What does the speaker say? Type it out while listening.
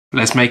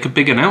let's make a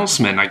big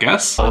announcement, I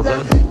guess.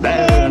 The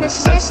bare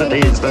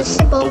necessities, the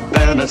simple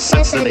bare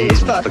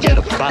necessities. Forget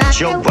about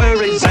your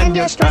worries and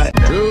your strife.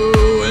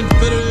 To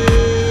infinity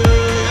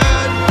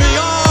and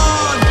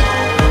beyond!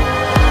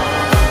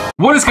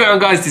 What is going on,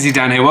 guys? Disney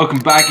Dan here. Welcome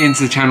back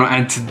into the channel,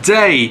 and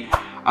today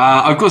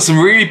I've got some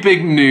really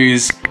big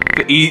news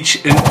for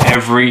each and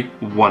every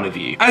one of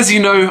you. As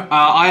you know,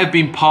 I have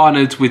been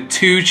partnered with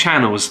 2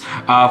 channels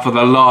for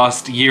the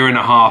last year and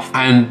a half,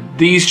 and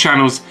these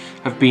channels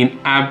have been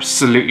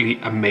absolutely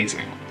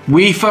amazing.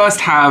 We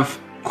first have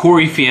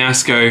Corey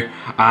Fiasco.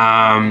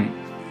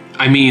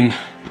 I mean,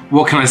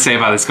 what can I say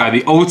about this guy?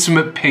 The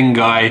ultimate pin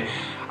guy.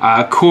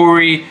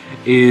 Corey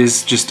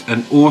is just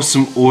an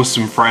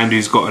awesome friend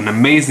who's got an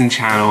amazing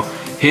channel.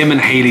 Him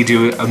and Haley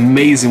do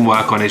amazing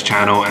work on his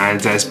channel,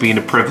 and it's been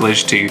a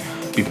privilege to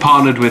be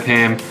partnered with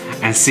him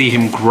and see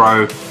him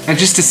grow and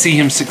just to see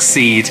him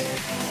succeed,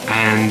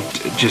 and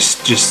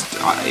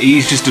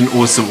he's just an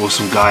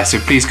awesome guy. So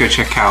please go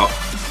check out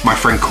my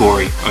friend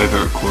Corey over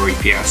at Corey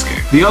Fiasco.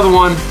 The other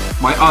one,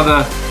 my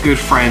other good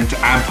friend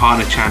and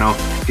partner channel,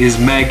 is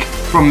Meg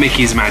from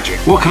Mickey's Magic.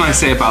 What can I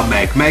say about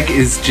Meg? Meg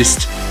is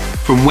just,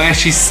 from where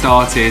she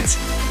started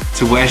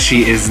to where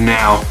she is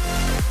now,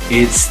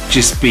 it's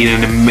just been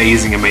an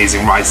amazing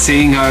ride.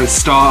 Seeing her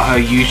start her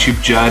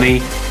YouTube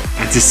journey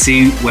and to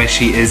see where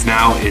she is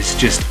now is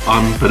just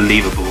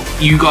unbelievable.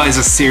 You guys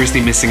are seriously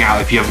missing out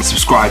if you haven't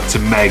subscribed to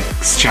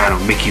Meg's channel,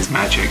 Mickey's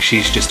Magic.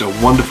 She's just a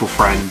wonderful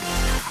friend,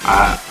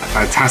 a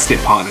fantastic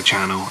partner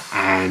channel,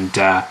 and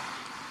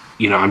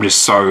you know, I'm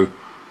just so,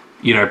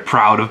 you know,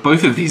 proud of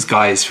both of these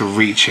guys for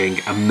reaching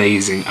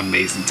amazing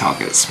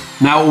targets.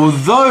 Now,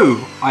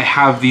 although I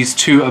have these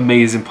 2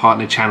 amazing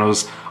partner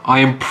channels, I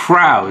am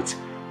proud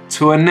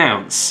to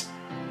announce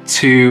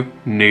 2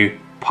 new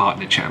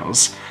partner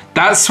channels.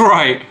 That's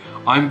right,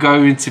 I'm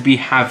going to be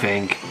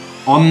having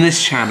on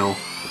this channel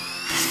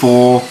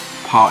 4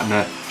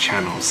 partner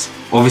channels.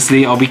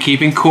 Obviously, I'll be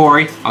keeping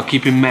Corey, I'll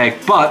keep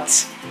Meg,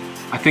 but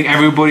I think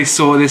everybody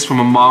saw this from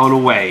a mile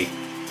away.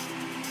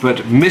 But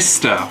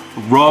Mr.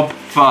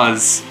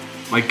 RobFuz,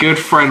 my good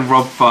friend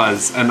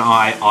RobFuz, and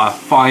I are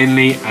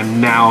finally and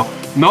now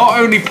not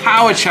only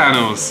power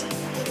channels,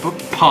 but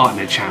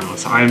partner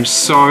channels. I am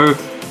so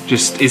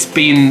it's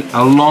been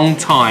a long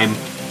time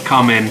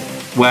coming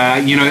where,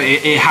 you know,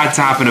 it had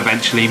to happen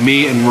eventually.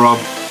 Me and Rob,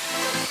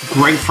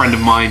 great friend of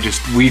mine,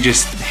 we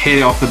just hit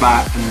it off the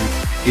bat,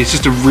 and it's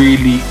just a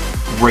really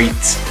great,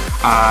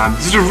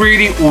 just a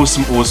really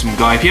awesome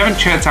guy. If you haven't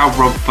checked out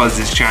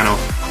RobFuz's channel,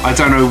 I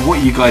don't know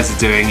what you guys are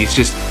doing. He's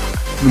just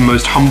the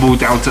most humble,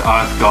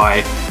 down-to-earth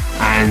guy,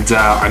 and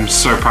I'm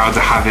so proud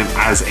to have him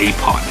as a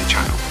partner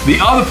channel. The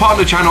other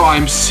partner channel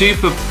I'm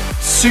super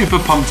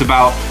pumped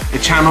about, a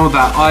channel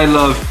that I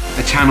love,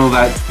 a channel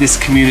that this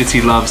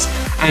community loves,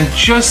 and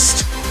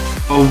just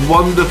a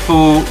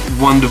wonderful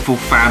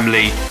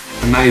family,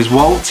 and that is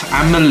Walt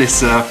and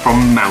Melissa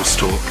from Mouse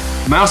Talk.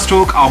 Mouse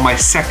Talk are my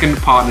second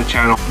partner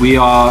channel. We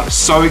are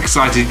so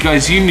excited.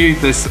 Guys, you knew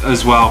this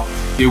as well.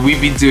 You know,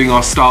 we've been doing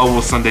our Star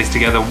Wars Sundays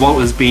together.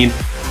 Walt has been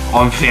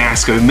on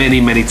Fiasco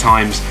many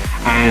times,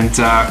 and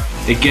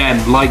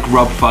again, like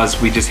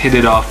RobFuz, we just hit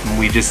it off, and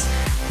we just,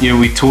 you know,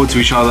 we talk to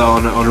each other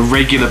on a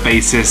regular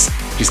basis,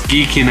 just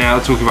geeking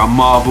out, talking about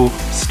Marvel,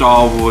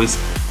 Star Wars,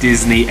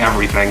 Disney,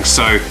 everything.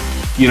 So,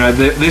 you know,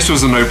 this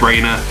was a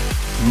no-brainer.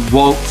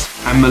 Walt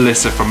and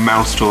Melissa from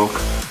Mouse Talk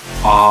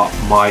are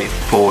my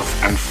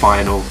 4th and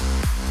final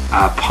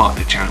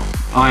partner channel.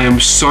 I am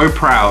so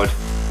proud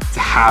to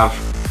have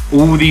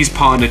all these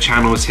partner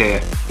channels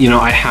here. You know,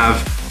 I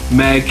have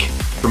Meg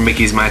from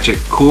Mickey's Magic,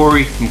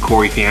 Corey from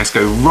Corey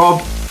Fiasco,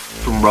 Rob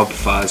from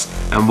RobFuz,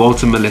 and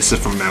Walt and Melissa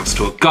from Mouse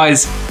Talk.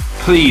 Guys,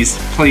 please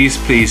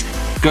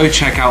go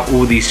check out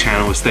all these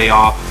channels. They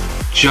are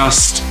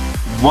just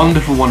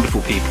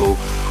wonderful people.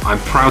 I'm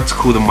proud to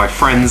call them my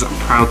friends. I'm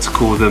proud to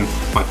call them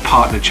my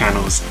partner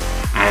channels,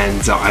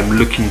 and I'm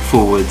looking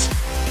forward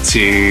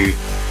to,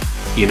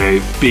 you know,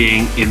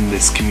 being in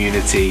this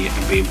community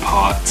and being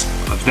part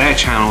of their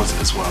channels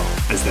as well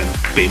as them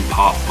being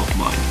part of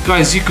mine.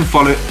 Guys, you can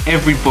follow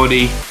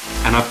everybody,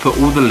 and I've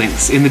put all the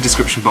links in the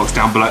description box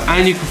down below,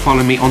 and you can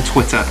follow me on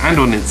Twitter and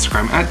on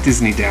Instagram at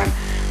DisneyDan.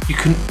 You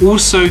can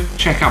also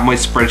check out my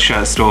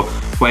Spreadshirt store,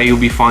 where you'll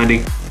be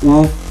finding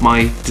all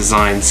my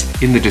designs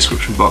in the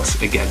description box,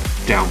 again,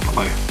 down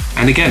below.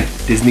 And again,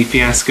 Disney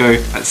Fiasco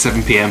at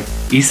 7 PM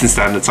Eastern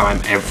Standard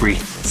Time every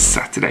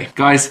Saturday.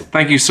 Guys,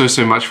 thank you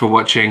so much for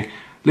watching.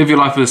 Live your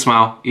life with a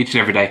smile each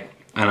and every day,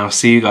 and I'll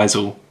see you guys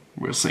all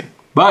real soon.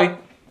 Bye!